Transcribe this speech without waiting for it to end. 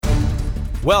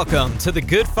Welcome to the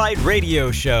Good Fight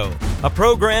Radio Show, a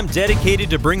program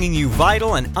dedicated to bringing you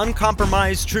vital and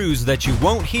uncompromised truths that you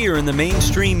won't hear in the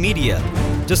mainstream media,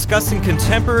 discussing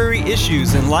contemporary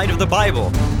issues in light of the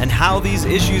Bible and how these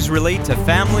issues relate to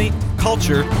family,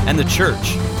 culture, and the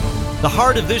church. The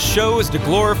heart of this show is to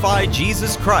glorify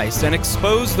Jesus Christ and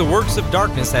expose the works of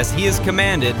darkness as He is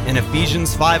commanded in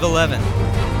Ephesians 5:11.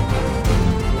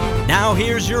 Now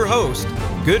here's your host,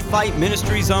 Good Fight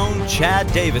Ministries' own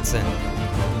Chad Davidson.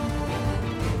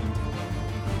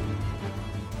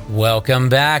 Welcome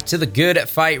back to the Good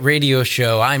Fight Radio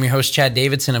Show. I'm your host, Chad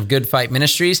Davidson of Good Fight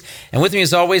Ministries. And with me,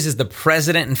 as always, is the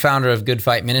president and founder of Good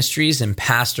Fight Ministries and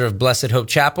pastor of Blessed Hope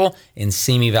Chapel in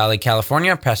Simi Valley,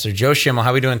 California, Pastor Joe Schimmel.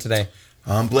 How are we doing today?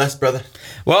 I'm blessed, brother.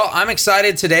 Well, I'm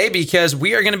excited today because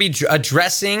we are going to be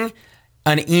addressing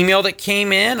an email that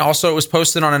came in. Also, it was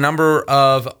posted on a number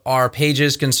of our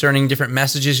pages concerning different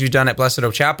messages you've done at Blessed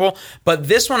Hope Chapel. But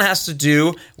this one has to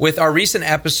do with our recent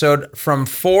episode from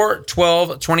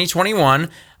 4/12/2021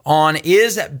 on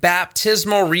Is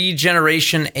Baptismal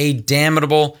Regeneration a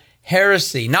Damnable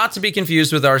Heresy? Not to be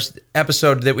confused with our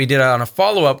episode that we did on a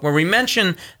follow-up where we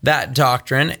mentioned that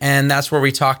doctrine, and that's where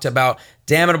we talked about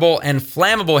damnable and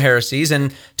flammable heresies.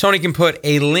 And Tony can put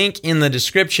a link in the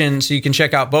description so you can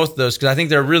check out both of those, because I think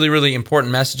they're really, really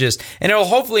important messages. And it'll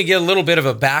hopefully get a little bit of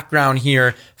a background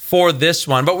here for this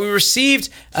one. But we received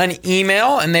an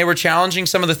email, and they were challenging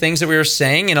some of the things that we were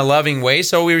saying in a loving way.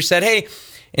 So we said, hey,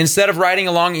 instead of writing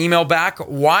a long email back,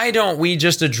 why don't we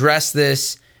just address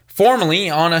this formally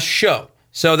on a show?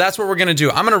 So that's what we're going to do.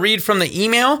 I'm going to read from the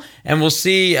email, and we'll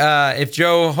see if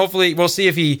Joe, hopefully, we'll see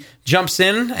if he jumps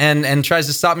in and tries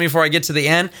to stop me before I get to the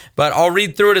end. But I'll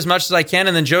read through it as much as I can,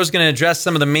 and then Joe's going to address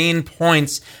some of the main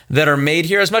points that are made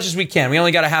here as much as we can. We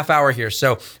only got a half hour here,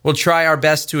 so we'll try our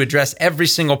best to address every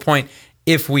single point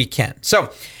if we can.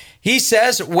 So he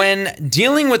says, when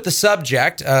dealing with the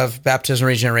subject of baptismal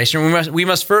regeneration, we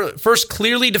must first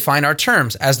clearly define our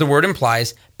terms. As the word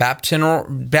implies,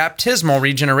 baptismal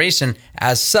regeneration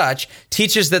as such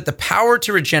teaches that the power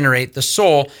to regenerate the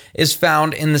soul is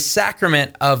found in the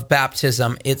sacrament of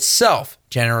baptism itself,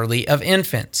 generally of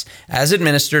infants, as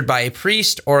administered by a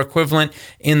priest or equivalent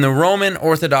in the Roman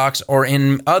Orthodox or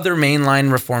in other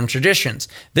mainline Reformed traditions.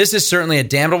 This is certainly a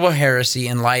damnable heresy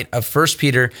in light of 1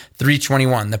 Peter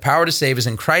 3:21. The power to save is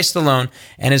in Christ alone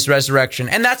and His resurrection.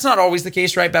 And that's not always the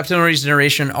case, right? Baptismal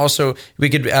regeneration, also, we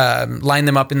could line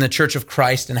them up in the Church of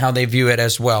Christ and how they view it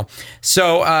as well.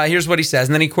 So here's what he says.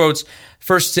 And then he quotes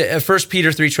 1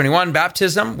 Peter 3:21,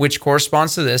 baptism, which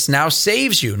corresponds to this, now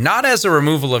saves you, not as a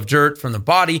removal of dirt from the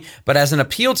body, but as an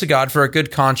appeal to God for a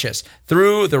good conscience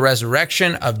through the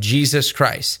resurrection of Jesus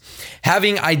Christ.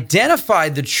 Having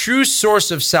identified the true source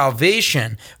of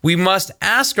salvation, we must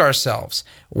ask ourselves,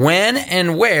 when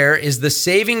and where is the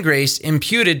saving grace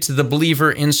imputed to the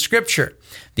believer in Scripture?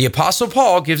 The Apostle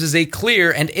Paul gives us a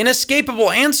clear and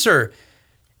inescapable answer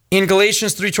in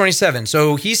Galatians 3:27.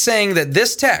 So he's saying that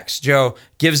this text, Joe,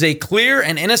 gives a clear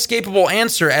and inescapable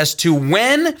answer as to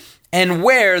when and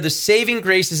where the saving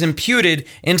grace is imputed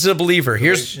into the believer.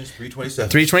 Here's Galatians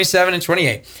 3:27 and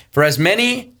 28. For as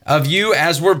many of you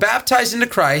as were baptized into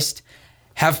Christ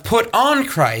have put on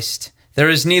Christ. There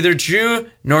is neither Jew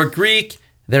nor Greek,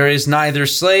 there is neither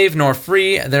slave nor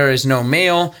free, there is no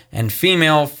male and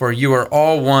female, for you are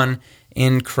all one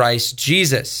in Christ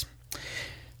Jesus.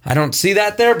 I don't see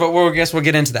that there, but I guess we'll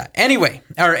get into that. Anyway,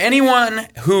 or anyone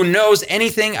who knows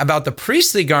anything about the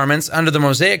priestly garments under the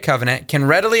Mosaic covenant can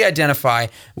readily identify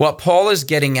what Paul is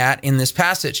getting at in this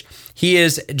passage. He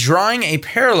is drawing a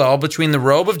parallel between the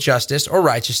robe of justice or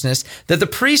righteousness that the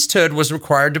priesthood was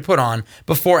required to put on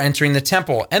before entering the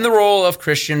temple and the role of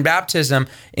Christian baptism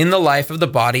in the life of the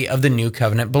body of the new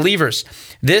covenant believers.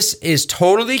 This is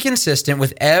totally consistent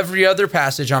with every other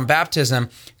passage on baptism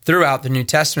throughout the New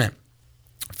Testament.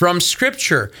 From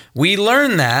Scripture, we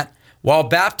learn that while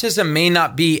baptism may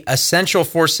not be essential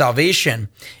for salvation,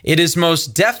 it is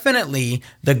most definitely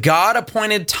the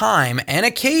God-appointed time and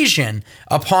occasion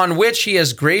upon which He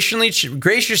has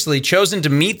graciously chosen to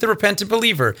meet the repentant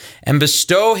believer and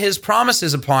bestow His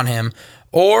promises upon him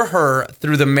or her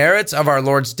through the merits of our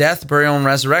Lord's death, burial, and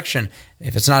resurrection.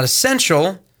 If it's not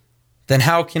essential, then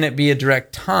how can it be a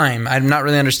direct time? I'm not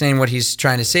really understanding what he's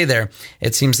trying to say there.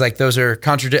 It seems like those are a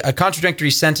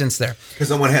contradictory sentence there.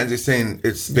 Because on one hand, he's saying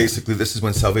it's basically this is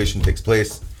when salvation takes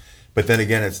place, but then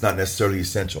again, it's not necessarily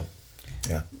essential.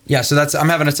 Yeah, so I'm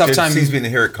having a tough time. It seems to be an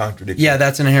inherent contradiction. Yeah,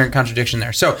 that's an inherent contradiction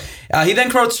there. So he then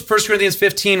quotes 1 Corinthians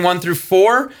 15, 1 through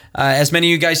 4. As many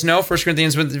of you guys know, 1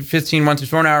 Corinthians 15, 1 through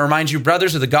 4. Now I remind you,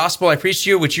 brothers, of the gospel I preached to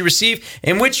you, which you receive,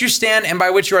 in which you stand, and by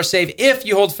which you are saved, if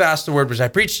you hold fast the word which I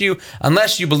preached to you,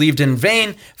 unless you believed in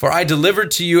vain. For I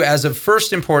delivered to you as of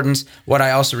first importance what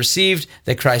I also received,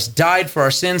 that Christ died for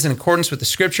our sins in accordance with the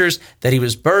Scriptures, that he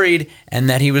was buried, and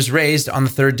that he was raised on the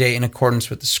third day in accordance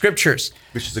with the Scriptures.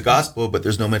 Which is the gospel, but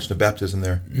there's no mention of baptism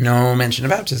there. No mention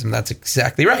of baptism. That's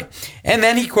exactly right. And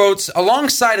then he quotes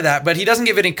alongside of that, but he doesn't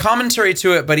give any commentary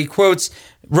to it, but he quotes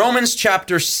Romans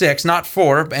chapter 6, not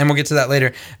 4, and we'll get to that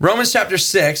later. Romans chapter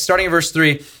 6, starting at verse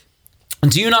 3.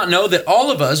 Do you not know that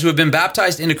all of us who have been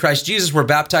baptized into Christ Jesus were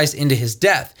baptized into his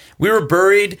death? We were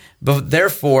buried,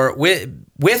 therefore,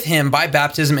 with him by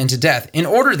baptism into death, in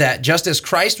order that, just as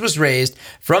Christ was raised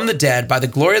from the dead by the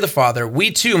glory of the Father,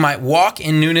 we too might walk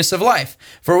in newness of life.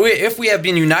 For if we have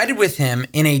been united with him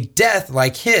in a death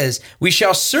like his, we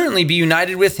shall certainly be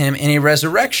united with him in a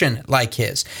resurrection like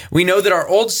his. We know that our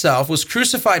old self was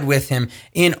crucified with him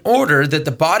in order that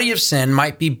the body of sin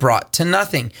might be brought to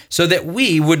nothing, so that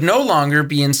we would no longer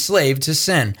be enslaved to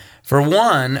sin. For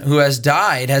one who has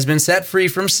died has been set free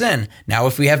from sin. Now,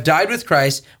 if we have died with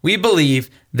Christ, we believe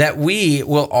that we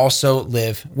will also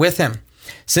live with him.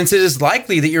 Since it is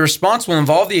likely that your response will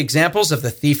involve the examples of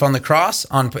the thief on the cross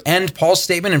and Paul's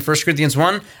statement in 1 Corinthians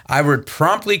 1, I would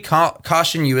promptly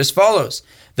caution you as follows.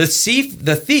 The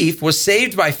thief was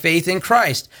saved by faith in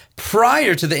Christ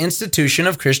prior to the institution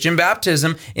of Christian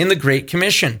baptism in the Great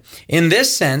Commission. In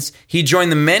this sense, he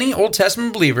joined the many Old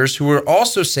Testament believers who were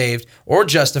also saved or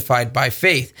justified by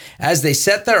faith, as they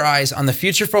set their eyes on the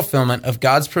future fulfillment of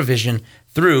God's provision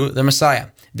through the Messiah.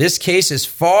 This case is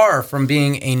far from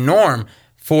being a norm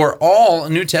for all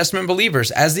New Testament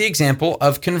believers, as the example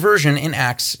of conversions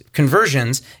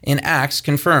in Acts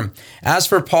confirm. As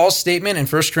for Paul's statement in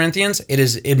 1 Corinthians,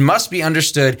 it must be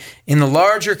understood in the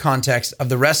larger context of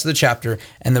the rest of the chapter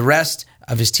and the rest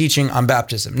of his teaching on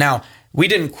baptism. Now, we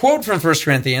didn't quote from 1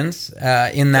 Corinthians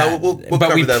in that, we'll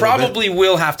but we that probably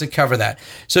will have to cover that.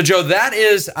 So, Joe, that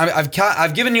is,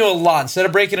 I've given you a lot. Instead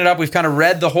of breaking it up, we've kind of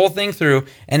read the whole thing through,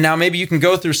 and now maybe you can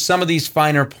go through some of these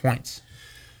finer points.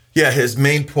 Yeah, his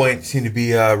main point seemed to be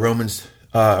Galatians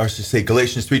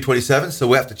 3:27, so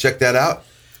we'll have to check that out.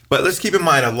 But let's keep in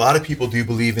mind, a lot of people do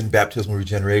believe in baptismal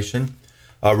regeneration.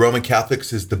 Roman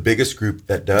Catholics is the biggest group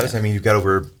that does. I mean, you've got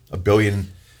over a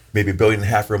billion, maybe 1.5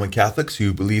 billion Roman Catholics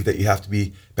who believe that you have to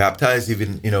be baptized,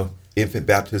 even, infant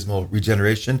baptismal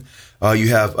regeneration. You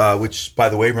have, which, by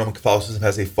the way, Roman Catholicism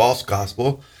has a false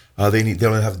gospel. They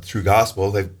don't have the true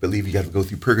gospel. They believe you have to go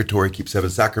through purgatory, keep 7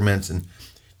 sacraments, and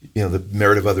the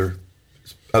merit of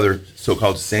other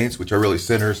so-called saints, which are really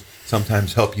sinners,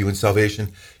 sometimes help you in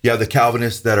salvation. You have the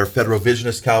Calvinists that are Federal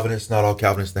Visionist Calvinists, not all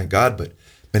Calvinists, thank God, but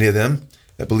many of them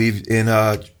that believe in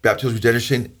baptismal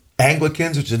regeneration.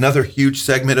 Anglicans, which is another huge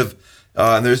segment of,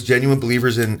 and there's genuine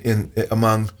believers in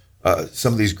among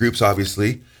some of these groups,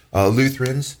 obviously.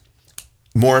 Lutherans,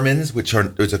 Mormons,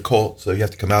 it's a cult, so you have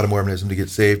to come out of Mormonism to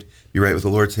get saved, be right with the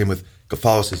Lord. Same with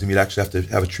Catholicism, you'd actually have to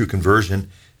have a true conversion.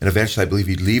 And eventually, I believe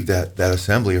you'd leave that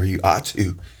assembly, or you ought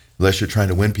to, unless you're trying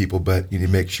to win people. But you need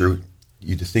to make sure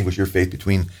you distinguish your faith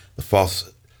between the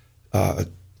false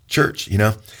church,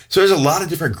 So there's a lot of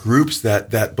different groups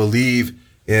that believe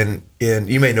in.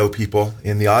 You may know people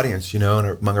in the audience, and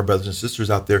among our brothers and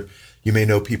sisters out there, you may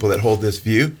know people that hold this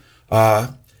view.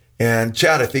 And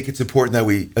Chad, I think it's important that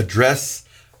we address.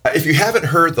 If you haven't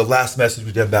heard the last message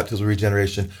we did on baptismal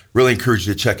regeneration, really encourage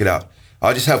you to check it out.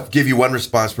 I'll just give you one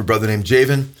response from a brother named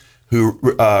Javen, who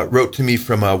wrote to me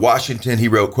from Washington. He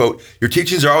wrote, quote, "Your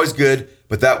teachings are always good,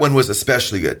 but that one was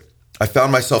especially good. I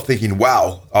found myself thinking,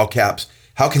 wow, all caps,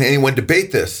 how can anyone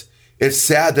debate this? It's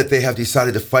sad that they have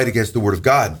decided to fight against the word of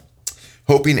God.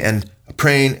 Hoping and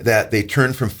praying that they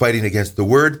turn from fighting against the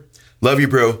word. Love you,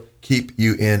 bro. Keep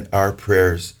you in our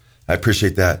prayers." I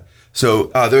appreciate that. So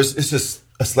it's just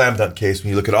a slam dunk case when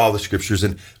you look at all the scriptures.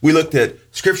 And we looked at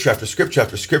scripture after scripture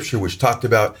after scripture, which talked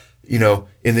about, in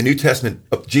the New Testament,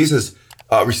 Jesus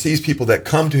receives people that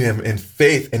come to him in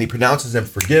faith, and he pronounces them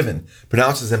forgiven,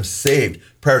 pronounces them saved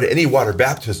prior to any water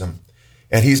baptism.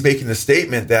 And he's making the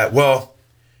statement that, well,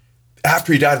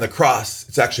 after he died on the cross,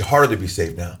 it's actually harder to be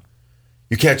saved now.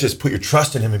 You can't just put your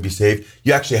trust in him and be saved.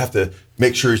 You actually have to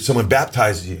make sure someone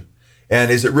baptizes you.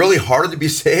 And is it really harder to be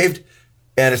saved?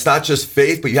 And it's not just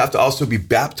faith, but you have to also be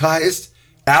baptized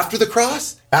after the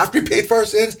cross, after he paid for our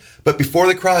sins. But before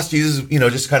the cross, Jesus,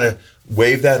 just kind of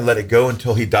waved that and let it go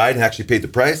until he died and actually paid the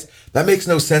price. That makes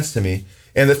no sense to me.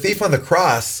 And the thief on the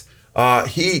cross,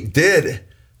 he did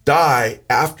die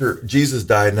after Jesus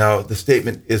died. Now, the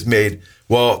statement is made,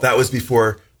 well, that was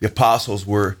before the apostles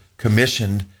were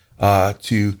commissioned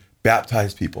to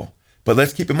baptize people. But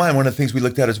let's keep in mind, one of the things we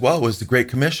looked at as well was the Great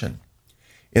Commission.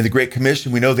 In the Great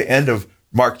Commission, we know the end of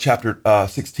Mark chapter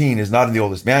 16 is not in the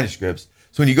oldest manuscripts.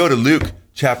 So when you go to Luke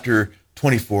chapter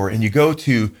 24 and you go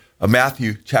to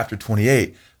Matthew chapter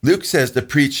 28, Luke says to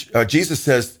preach, Jesus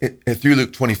says through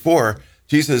Luke 24,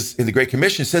 Jesus in the Great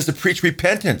Commission says to preach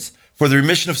repentance for the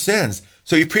remission of sins.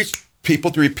 So you preach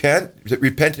people to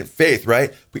repentant faith,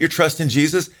 right? Put your trust in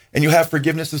Jesus and you have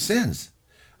forgiveness of sins.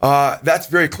 That's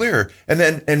very clear. And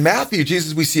then in Matthew,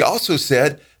 Jesus, we see also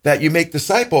said that you make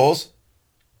disciples.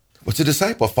 What's a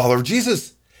disciple? A follower of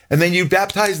Jesus. And then you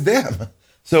baptize them.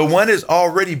 So one is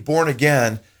already born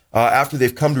again after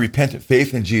they've come to repentant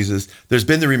faith in Jesus. There's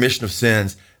been the remission of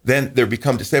sins. Then they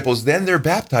become disciples. Then they're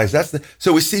baptized.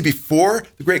 So we see before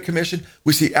the Great Commission.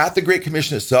 We see at the Great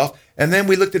Commission itself. And then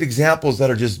we looked at examples that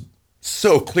are just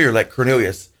so clear, like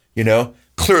Cornelius,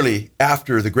 clearly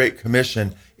after the Great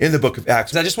Commission in the book of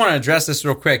Acts. I just want to address this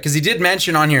real quick because he did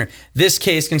mention on here, this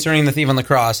case concerning the thief on the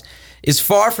cross is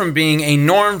far from being a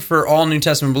norm for all New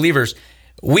Testament believers.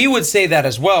 We would say that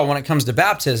as well when it comes to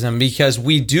baptism because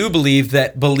we do believe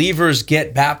that believers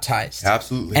get baptized.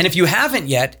 Absolutely. And if you haven't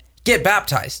yet, get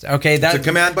baptized. Okay, that's a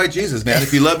command by Jesus, man.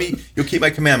 If you love me, you'll keep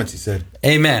my commandments, he said.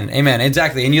 Amen.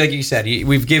 Exactly. And like you said,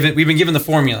 we've been given the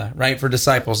formula, right, for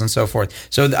disciples and so forth.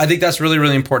 So I think that's really,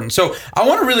 really important. So I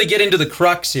want to really get into the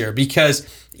crux here because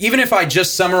even if I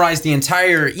just summarize the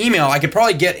entire email, I could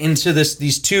probably get into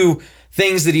these two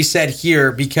things that he said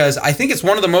here because I think it's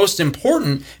one of the most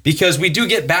important because we do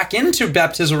get back into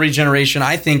baptismal regeneration,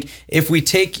 I think, if we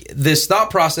take this thought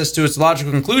process to its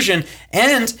logical conclusion.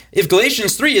 And if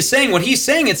Galatians 3 is saying what he's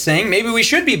saying it's saying, maybe we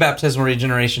should be baptismal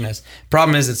regenerationists.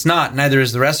 Problem is it's not. Neither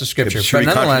is the rest of Scripture. But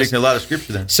nonetheless, contradicting a lot of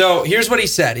Scripture then. So here's what he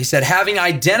said. He said, having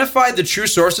identified the true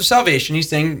source of salvation, he's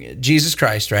saying Jesus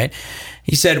Christ, right?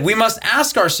 He said, we must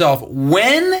ask ourselves,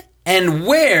 when and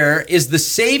where is the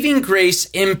saving grace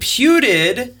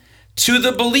imputed to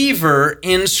the believer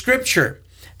in Scripture?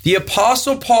 The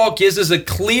Apostle Paul gives us a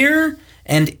clear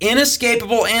and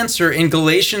inescapable answer in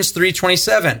Galatians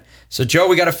 3:27. So, Joe,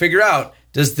 we got to figure out,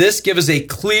 does this give us a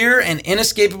clear and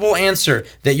inescapable answer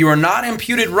that you are not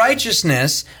imputed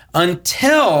righteousness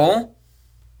until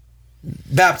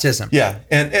baptism? Yeah,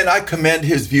 and I commend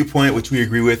his viewpoint, which we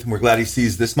agree with, and we're glad he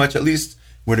sees this much, at least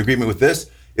we're in agreement with this,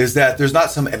 is that there's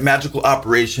not some magical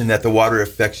operation that the water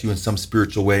affects you in some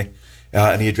spiritual way.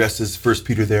 And he addresses 1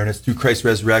 Peter there, and it's through Christ's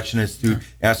resurrection, it's through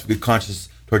answer good conscience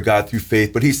toward God through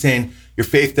faith. But he's saying your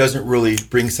faith doesn't really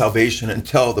bring salvation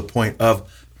until the point of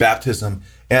baptism.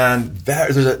 And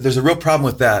there's a real problem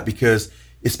with that because,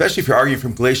 especially if you're arguing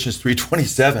from Galatians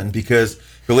 3:27, because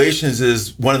Galatians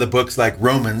is one of the books like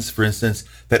Romans, for instance,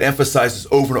 that emphasizes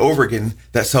over and over again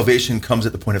that salvation comes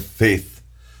at the point of faith.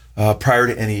 Prior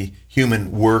to any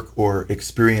human work or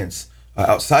experience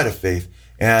outside of faith.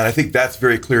 And I think that's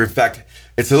very clear. In fact,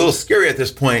 it's a little scary at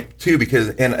this point too, because,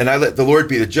 and I let the Lord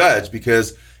be the judge,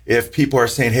 because if people are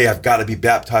saying, hey, I've got to be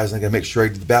baptized, I got to make sure I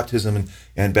do the baptism,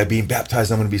 and by being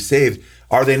baptized, I'm going to be saved.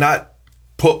 Are they not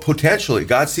potentially,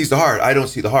 God sees the heart, I don't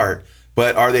see the heart,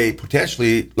 but are they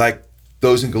potentially like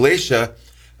those in Galatia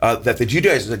that the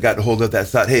Judaizers had gotten a hold of that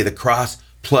thought, hey, the cross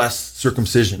plus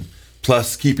circumcision,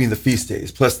 plus keeping the feast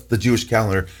days, plus the Jewish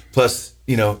calendar, plus,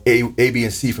 A, B,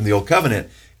 and C from the Old Covenant.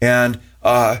 And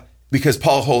because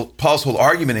Paul's whole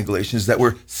argument in Galatians is that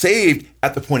we're saved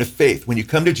at the point of faith. When you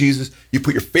come to Jesus, you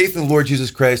put your faith in the Lord Jesus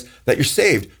Christ, that you're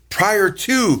saved prior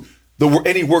to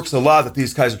any works of the law that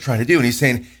these guys are trying to do. And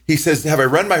he says, have I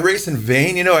run my race in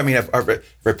vain? Have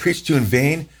I preached to you in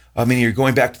vain? You're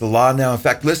going back to the law now. In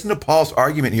fact, listen to Paul's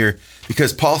argument here,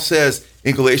 because Paul says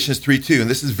in Galatians 3:2, and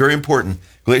this is very important,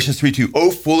 Galatians 3:2,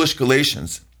 O foolish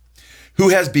Galatians, who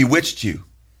has bewitched you?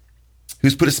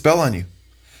 Who's put a spell on you?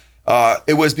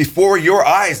 It was before your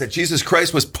eyes that Jesus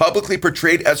Christ was publicly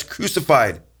portrayed as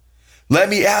crucified. Let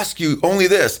me ask you only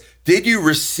this. Did you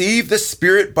receive the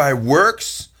Spirit by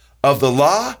works of the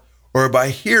law or by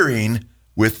hearing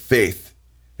with faith?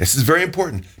 This is very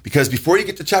important, because before you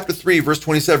get to chapter 3, verse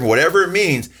 27, whatever it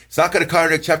means, it's not going to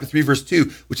contradict chapter 3, verse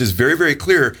 2, which is very, very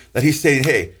clear that he's saying,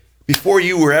 hey, before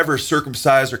you were ever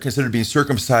circumcised or considered being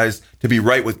circumcised to be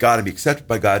right with God and be accepted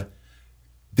by God,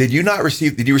 did you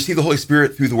receive the Holy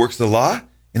Spirit through the works of the law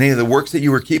and any of the works that you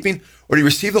were keeping? Or did you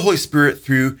receive the Holy Spirit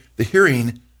through the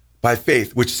hearing by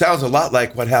faith, which sounds a lot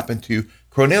like what happened to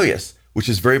Cornelius, which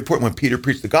is very important when Peter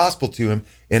preached the gospel to him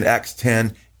in Acts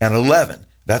 10 and 11.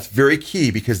 That's very key,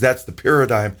 because that's the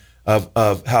paradigm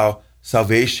of how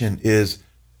salvation is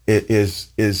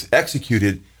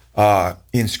executed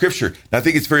in Scripture. And I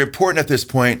think it's very important at this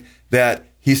point that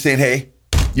he's saying, hey,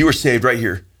 you were saved right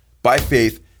here by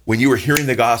faith when you were hearing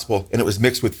the gospel and it was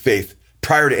mixed with faith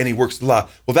prior to any works of the law.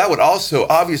 Well, that would also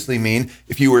obviously mean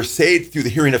if you were saved through the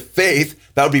hearing of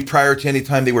faith, that would be prior to any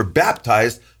time they were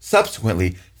baptized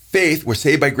subsequently. Faith, we're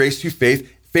saved by grace through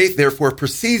faith. Faith, therefore,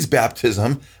 precedes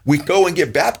baptism. We go and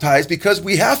get baptized because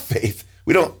we have faith.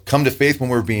 We don't come to faith when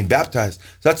we're being baptized.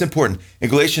 So that's important. In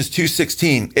Galatians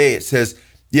 2:16a, it says,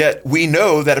 yet we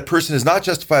know that a person is not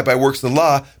justified by works of the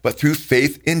law, but through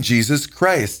faith in Jesus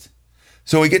Christ.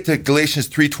 So when we get to Galatians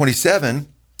 3:27,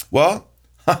 well,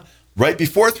 right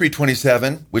before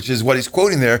 3:27, which is what he's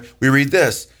quoting there, we read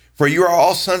this, for you are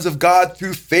all sons of God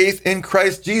through faith in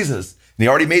Christ Jesus. And he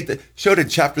already showed in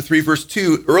chapter 3, verse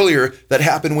 2 earlier that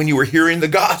happened when you were hearing the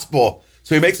gospel.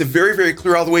 So he makes it very, very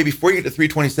clear all the way before you get to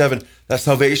 3:27 that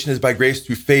salvation is by grace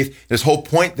through faith. And his whole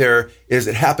point there is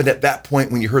it happened at that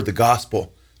point when you heard the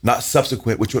gospel, not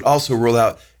subsequent, which would also rule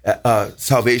out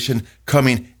salvation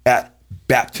coming at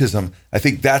baptism. I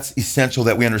think that's essential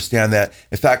that we understand that.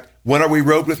 In fact, when are we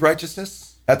robed with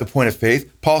righteousness? At the point of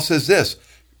faith. Paul says this,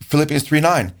 Philippians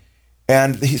 3:9.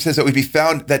 And he says that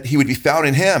he would be found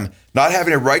in him, not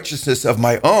having a righteousness of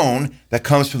my own that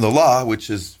comes from the law, which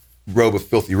is robe of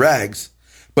filthy rags,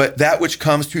 but that which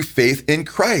comes through faith in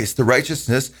Christ, the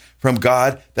righteousness from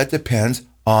God that depends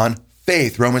on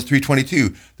faith. Romans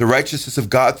 3:22, the righteousness of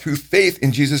God through faith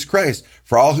in Jesus Christ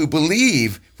for all who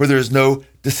believe, for there is no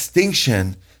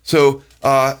distinction. So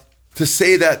to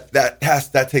say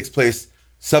that takes place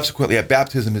subsequently at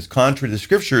baptism is contrary to the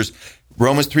scriptures.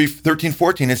 Romans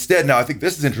 3:13-14. Instead, now I think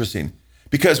this is interesting,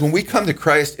 because when we come to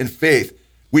Christ in faith,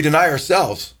 we deny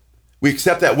ourselves. We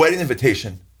accept that wedding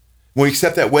invitation. When we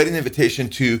accept that wedding invitation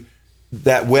to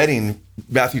that wedding,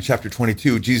 Matthew chapter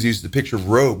 22, Jesus uses the picture of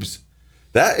robes.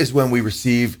 That is when we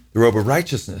receive the robe of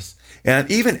righteousness. And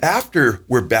even after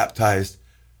we're baptized,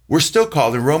 we're still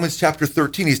called. In Romans chapter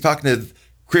 13, he's talking to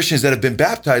Christians that have been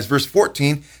baptized. Verse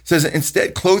 14 says,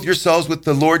 instead, clothe yourselves with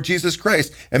the Lord Jesus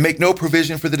Christ and make no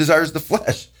provision for the desires of the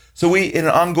flesh. So we, in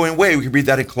an ongoing way, we can read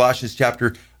that in Colossians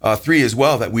chapter 3 as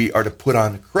well, that we are to put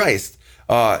on Christ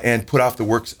and put off the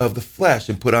works of the flesh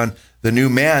and put on the new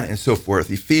man and so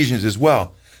forth. Ephesians as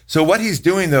well. So what he's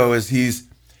doing, though, is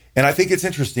and I think it's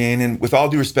interesting, and with all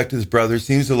due respect to his brother, he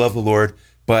seems to love the Lord,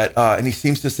 but and he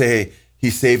seems to say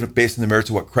he's saved based on the merits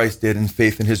of what Christ did and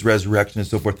faith in his resurrection and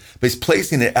so forth. But he's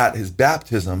placing it at his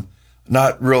baptism,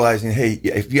 not realizing, hey,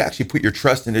 if you actually put your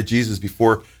trust into Jesus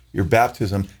before your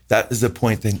baptism, that is the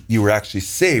point that you were actually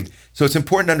saved. So it's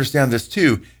important to understand this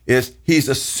too, is he's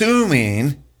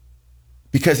assuming,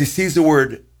 because he sees the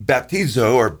word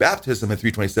baptizo or baptism in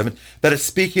 3:27, that it's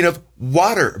speaking of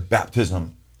water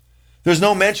baptism. There's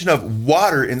no mention of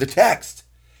water in the text.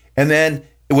 And then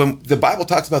when the Bible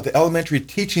talks about the elementary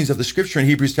teachings of the scripture in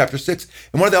Hebrews chapter 6,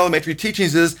 and one of the elementary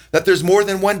teachings is that there's more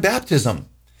than one baptism.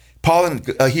 Paul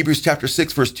in Hebrews chapter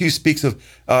 6, verse 2 speaks of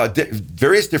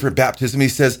various different baptisms. He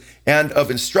says, and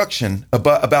of instruction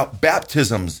about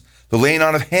baptisms, the laying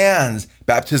on of hands,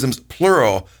 baptisms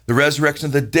plural, the resurrection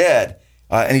of the dead,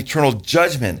 and eternal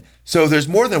judgment. So there's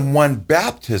more than one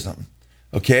baptism.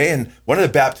 Okay, and one of the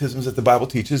baptisms that the Bible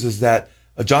teaches is that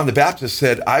John the Baptist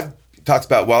said, talks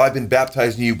about, while I've been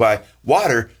baptizing you by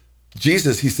water,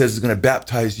 Jesus, he says, is going to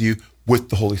baptize you with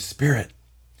the Holy Spirit.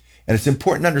 And it's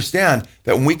important to understand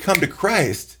that when we come to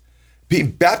Christ,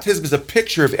 baptism is a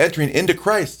picture of entering into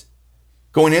Christ.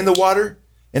 Going in the water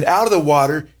and out of the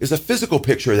water is a physical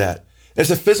picture of that. It's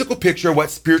a physical picture of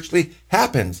what spiritually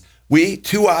happens. We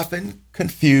too often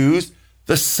confuse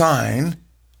the sign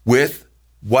with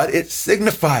what it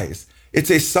signifies.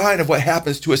 It's a sign of what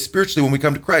happens to us spiritually when we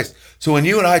come to Christ. So when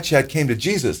you and I, Chad, came to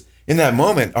Jesus, in that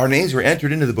moment, our names were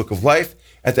entered into the book of life.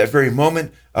 At that very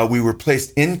moment, we were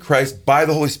placed in Christ by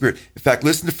the Holy Spirit. In fact,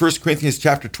 listen to 1 Corinthians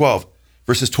chapter 12,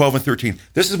 verses 12 and 13.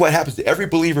 This is what happens to every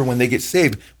believer when they get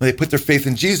saved, when they put their faith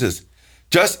in Jesus.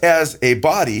 Just as a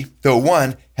body, though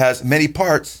one, has many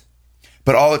parts,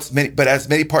 but as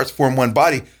many parts form one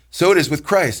body, so it is with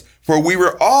Christ. For we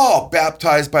were all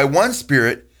baptized by one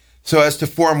Spirit, so as to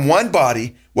form one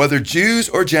body, whether Jews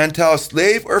or Gentiles,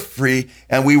 slave or free,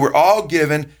 and we were all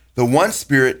given the one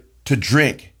Spirit to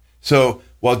drink. So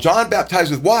while John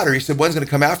baptized with water, he said, one's going to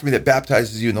come after me that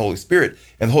baptizes you in the Holy Spirit.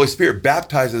 And the Holy Spirit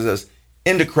baptizes us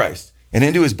into Christ and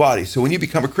into his body. So when you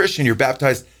become a Christian, you're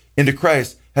baptized into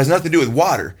Christ. It has nothing to do with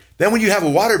water. Then when you have a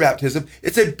water baptism,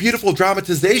 it's a beautiful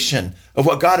dramatization of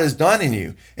what God has done in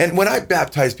you. And when we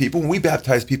baptize people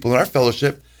in our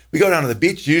fellowship, we go down to the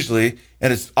beach usually,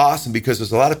 and it's awesome because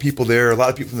there's a lot of people there. A lot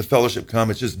of people from the fellowship come.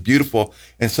 It's just beautiful.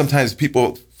 And sometimes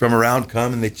people from around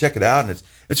come and they check it out, and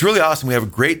it's really awesome. We have a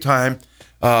great time.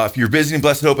 If you're visiting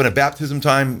Blessed Hope in a baptism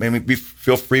time,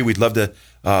 feel free. We'd love to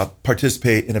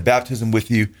participate in a baptism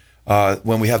with you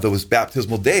when we have those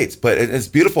baptismal dates. But it's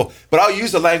beautiful. But I'll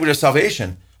use the language of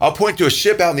salvation. I'll point to a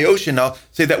ship out in the ocean. I'll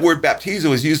say that word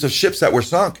baptizo is used of ships that were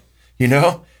sunk. It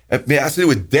has to do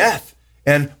with death.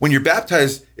 And when you're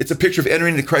baptized, it's a picture of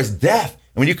entering into Christ's death.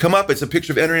 And when you come up, it's a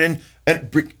picture of entering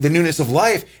in the newness of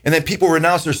life. And then people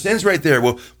renounce their sins right there.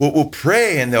 We'll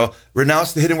pray, and they'll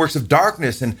renounce the hidden works of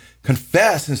darkness and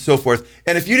confess and so forth.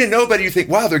 And if you didn't know about it, you think,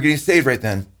 wow, they're getting saved right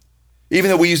then. Even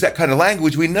though we use that kind of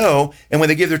language, we know. And when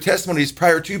they give their testimonies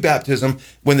prior to baptism,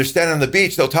 when they're standing on the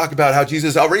beach, they'll talk about how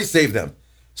Jesus already saved them.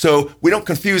 So we don't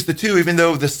confuse the two, even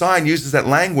though the sign uses that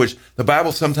language. The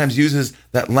Bible sometimes uses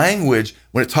that language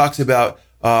when it talks about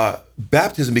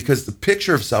baptism, because it's the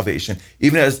picture of salvation.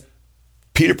 Even as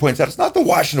Peter points out, it's not the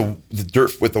washing of the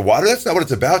dirt with the water. That's not what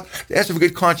it's about. The answer of a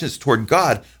good conscience toward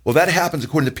God. Well, that happens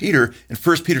according to Peter in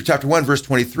 1 Peter chapter 1, verse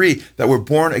 23, that we're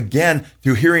born again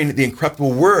through hearing the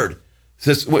incorruptible word.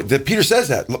 Peter says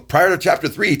that. Prior to chapter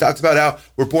 3, he talks about how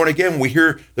we're born again when we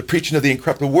hear the preaching of the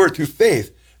incorruptible word through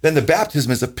faith. Then the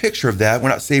baptism is a picture of that. We're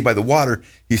not saved by the water,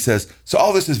 he says. So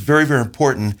all this is very, very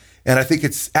important. And I think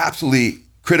it's absolutely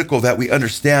critical that we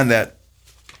understand that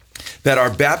our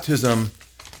baptism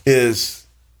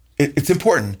it's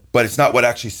important, but it's not what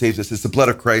actually saves us. It's the blood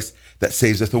of Christ that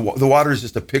saves us. The water is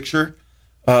just a picture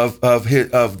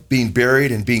of being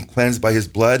buried and being cleansed by his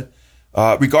blood.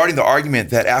 Regarding the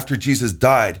argument that after Jesus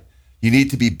died, you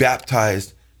need to be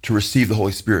baptized to receive the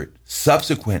Holy Spirit.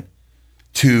 Subsequent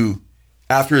to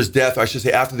after his death, I should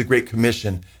say after the Great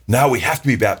Commission, now we have to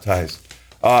be baptized.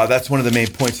 That's one of the main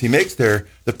points he makes there.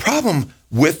 The problem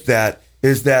with that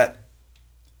is that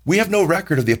we have no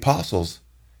record of the apostles,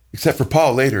 except for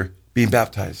Paul later, being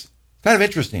baptized. Kind of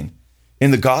interesting.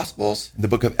 In the Gospels, in the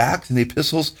book of Acts, in the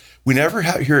epistles, we never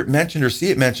hear it mentioned or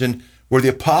see it mentioned where the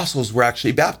apostles were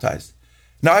actually baptized.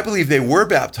 Now, I believe they were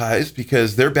baptized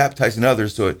because they're baptizing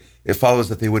others, so it follows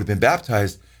that they would have been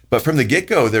baptized. But from the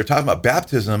get-go, they're talking about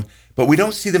baptism, but we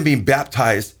don't see them being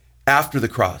baptized after the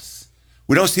cross.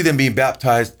 We don't see them being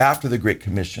baptized after the Great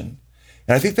Commission.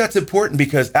 And I think that's important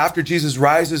because after Jesus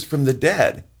rises from the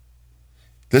dead,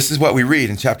 this is what we read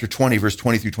in chapter 20, verse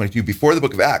 20 through 22, before the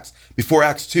book of Acts, before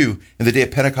Acts 2, in the day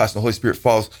of Pentecost, the Holy Spirit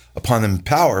falls upon them in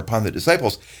power, upon the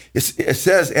disciples. It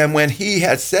says, and when he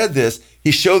had said this,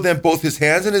 he showed them both his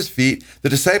hands and his feet. The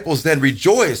disciples then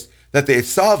rejoiced that they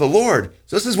saw the Lord.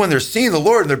 So this is when they're seeing the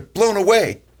Lord and they're blown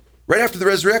away, right after the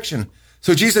resurrection.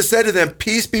 So Jesus said to them,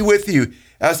 peace be with you.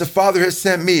 As the Father has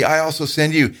sent me, I also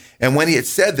send you. And when he had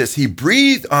said this, he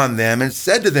breathed on them and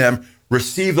said to them,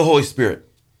 receive the Holy Spirit.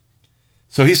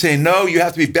 So he's saying, no, you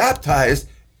have to be baptized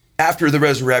after the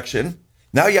resurrection.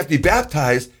 Now you have to be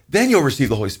baptized, then you'll receive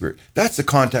the Holy Spirit. That's the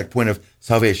contact point of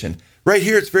salvation. Right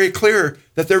here, it's very clear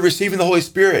that they're receiving the Holy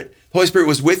Spirit. The Holy Spirit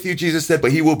was with you, Jesus said,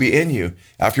 but he will be in you.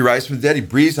 After he rises from the dead, he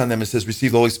breathes on them and says,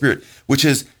 receive the Holy Spirit, which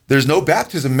is, there's no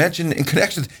baptism mentioned in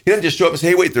connection. He doesn't just show up and say,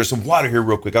 hey, wait, there's some water here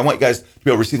real quick. I want you guys to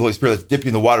be able to receive the Holy Spirit. Let's dip you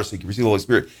in the water so you can receive the Holy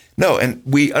Spirit. No, and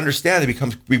we understand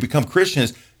that we become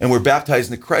Christians and we're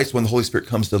baptized into Christ when the Holy Spirit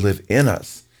comes to live in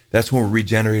us. That's when we're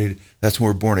regenerated. That's when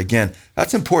we're born again.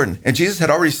 That's important. And Jesus had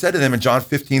already said to them in John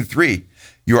 15:3,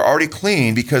 you are already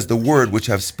clean because the word which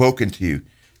I've spoken to you.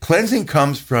 Cleansing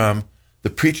comes from the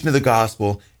preaching of the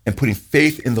gospel and putting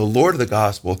faith in the Lord of the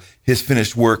gospel, his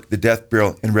finished work, the death,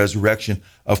 burial, and resurrection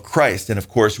of Christ. And of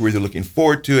course, we're either looking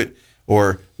forward to it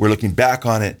or we're looking back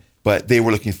on it, but they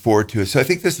were looking forward to it. So I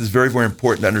think this is very, very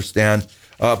important to understand.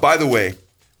 By the way,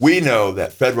 we know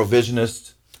that Federal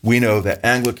Visionists, we know that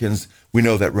Anglicans, we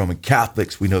know that Roman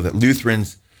Catholics, we know that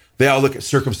Lutherans, they all look at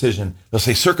circumcision. They'll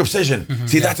say, circumcision. Mm-hmm,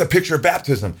 see, that's a picture of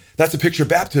baptism. That's a picture of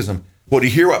baptism. Well, do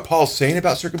you hear what Paul's saying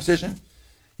about circumcision?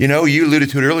 You know, you alluded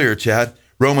to it earlier, Chad.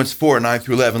 Romans 4, 9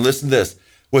 through 11. Listen to this.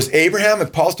 Was Abraham,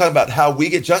 and Paul's talking about how we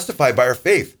get justified by our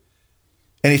faith.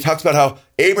 And he talks about how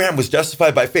Abraham was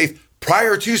justified by faith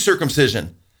prior to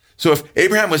circumcision. So if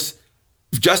Abraham was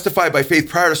justified by faith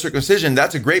prior to circumcision,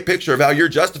 that's a great picture of how you're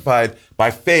justified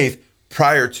by faith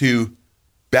prior to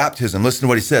baptism. Listen to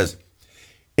what he says.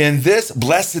 Is this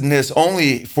blessedness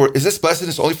only for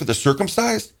the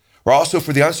circumcised or also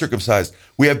for the uncircumcised?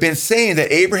 We have been saying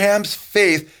that Abraham's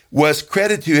faith was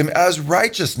credited to him as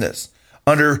righteousness.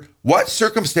 Under what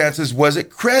circumstances was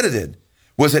it credited?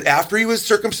 Was it after he was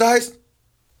circumcised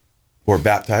or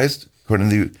baptized, according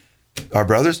to our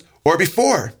brothers, or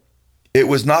before? It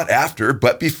was not after,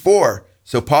 but before.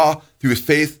 So Paul, through his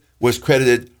faith, was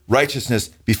credited righteousness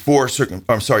before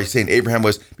saying Abraham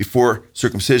was before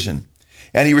circumcision.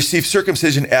 And he received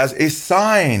circumcision as a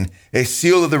sign, a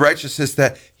seal of the righteousness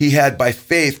that he had by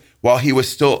faith while he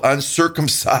was still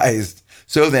uncircumcised.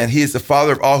 So then he is the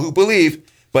father of all who believe,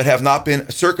 but have not been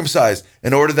circumcised,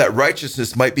 in order that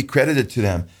righteousness might be credited to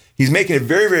them. He's making it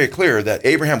very, very clear that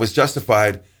Abraham was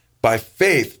justified by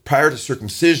faith prior to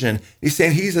circumcision. He's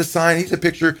saying he's a sign, he's a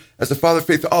picture as the father of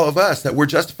faith to all of us, that we're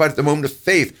justified at the moment of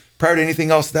faith prior to anything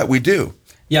else that we do.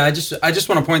 Yeah, I just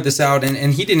want to point this out,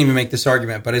 and he didn't even make this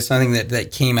argument, but it's something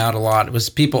that came out a lot. It was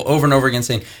people over and over again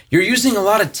saying, you're using a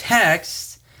lot of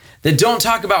texts that don't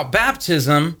talk about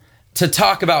baptism to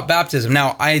talk about baptism.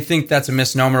 Now, I think that's a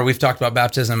misnomer. We've talked about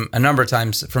baptism a number of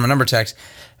times from a number of texts.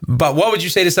 But what would you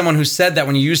say to someone who said that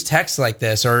when you use text like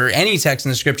this, or any text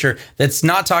in the scripture that's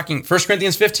not talking, 1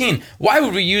 Corinthians 15, why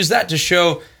would we use that to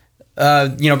show,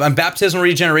 baptismal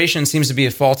regeneration seems to be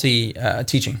a faulty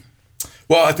teaching?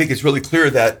 Well, I think it's really clear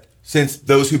that since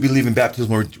those who believe in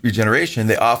baptismal regeneration,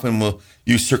 they often will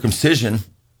use circumcision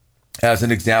as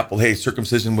an example. Hey,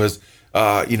 circumcision was,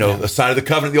 a sign of the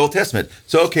covenant of the Old Testament.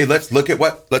 So, okay, let's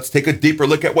take a deeper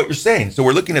look at what you're saying. So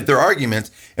we're looking at their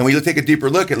arguments, and we take a deeper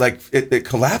look at it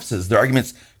collapses. Their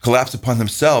arguments collapse upon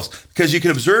themselves, because you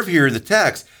can observe here in the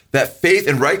text that faith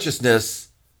and righteousness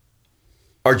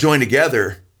are joined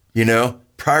together,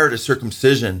 prior to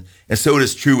circumcision. And so it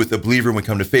is true with the believer when we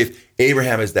come to faith.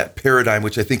 Abraham is that paradigm,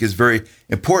 which I think is very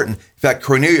important. In fact,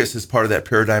 Cornelius is part of that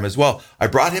paradigm as well. I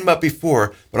brought him up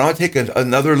before, but I want to take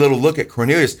another little look at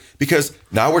Cornelius, because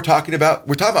now we're talking about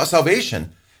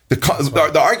salvation.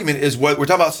 The argument is what we're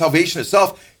talking about, salvation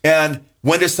itself, and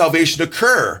when does salvation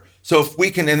occur? So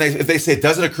if they say it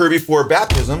doesn't occur before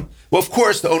baptism, well, of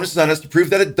course, the onus is on us to prove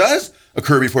that it does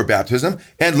occur before baptism,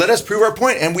 and let us prove our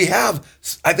point. And we have,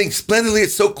 I think, splendidly,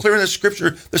 it's so clear in the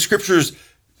scripture. The scriptures,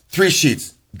 3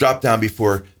 sheets drop down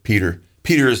before Peter.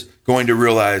 Peter is going to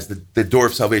realize that the door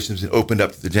of salvation has been opened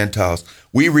up to the Gentiles.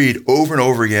 We read over and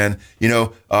over again,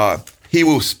 he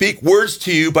will speak words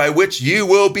to you by which you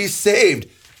will be saved.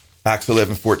 Acts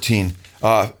 11:14.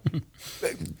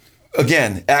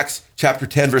 Again, Acts chapter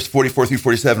 10, verse 44 through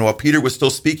 47. While Peter was still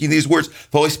speaking these words,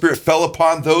 the Holy Spirit fell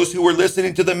upon those who were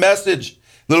listening to the message.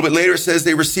 A little bit later, it says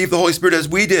they received the Holy Spirit as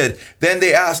we did. Then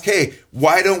they asked, hey,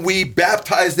 why don't we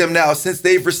baptize them now, since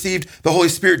they've received the Holy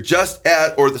Spirit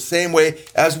the same way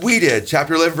as we did?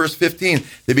 Chapter 11, verse 15.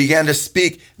 They began to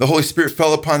speak. The Holy Spirit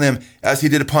fell upon them as he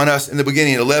did upon us in the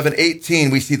beginning.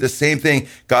 11:18, we see the same thing.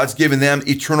 God's given them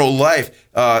eternal life.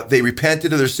 They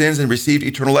repented of their sins and received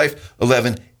eternal life.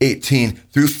 11:18,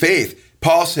 through faith.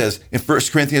 Paul says in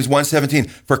 1 Corinthians 1:17,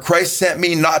 for Christ sent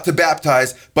me not to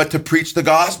baptize, but to preach the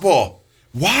gospel.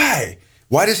 Why?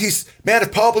 Why does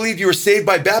if Paul believed you were saved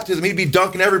by baptism, he'd be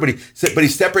dunking everybody, but he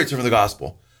separates them from the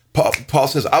gospel. Paul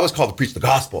says, I was called to preach the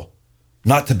gospel,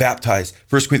 not to baptize.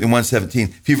 1 Corinthians 1:17.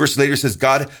 A few verses later says,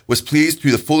 God was pleased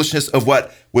through the foolishness of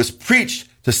what was preached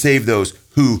to save those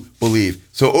who believe.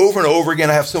 So over and over again,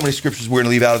 I have so many scriptures we're going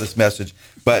to leave out of this message,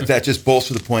 but that just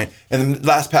bolsters the point. And the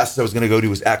last passage I was going to go to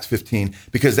was Acts 15,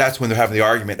 because that's when they're having the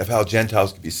argument of how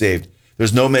Gentiles could be saved.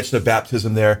 There's no mention of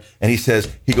baptism there. And he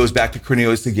goes back to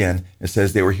Cornelius again and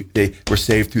says they were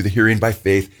saved through the hearing by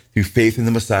faith, through faith in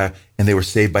the Messiah, and they were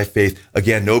saved by faith.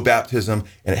 Again, no baptism,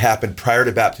 and it happened prior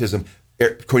to baptism.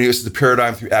 Cornelius is the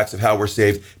paradigm through Acts of how we're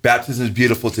saved. Baptism is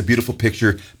beautiful. It's a beautiful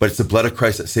picture, but it's the blood of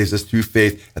Christ that saves us through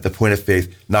faith at the point of faith,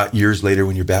 not years later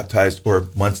when you're baptized, or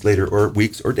months later, or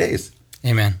weeks or days.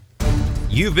 Amen.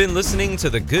 You've been listening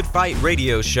to the Good Fight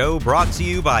Radio Show, brought to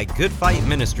you by Good Fight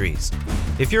Ministries.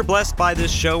 If you're blessed by this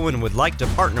show and would like to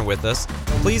partner with us,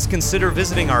 please consider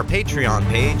visiting our Patreon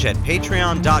page at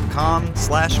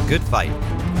patreon.com/goodfight.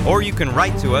 Or you can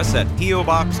write to us at P.O.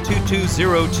 Box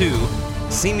 2202,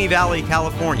 Simi Valley,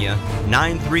 California,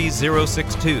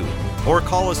 93062. Or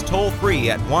call us toll-free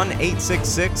at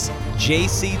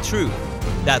 1-866-JC-TRUTH.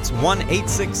 That's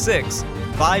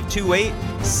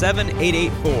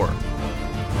 1-866-528-7884.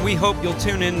 We hope you'll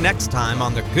tune in next time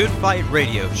on the Good Fight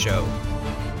Radio Show.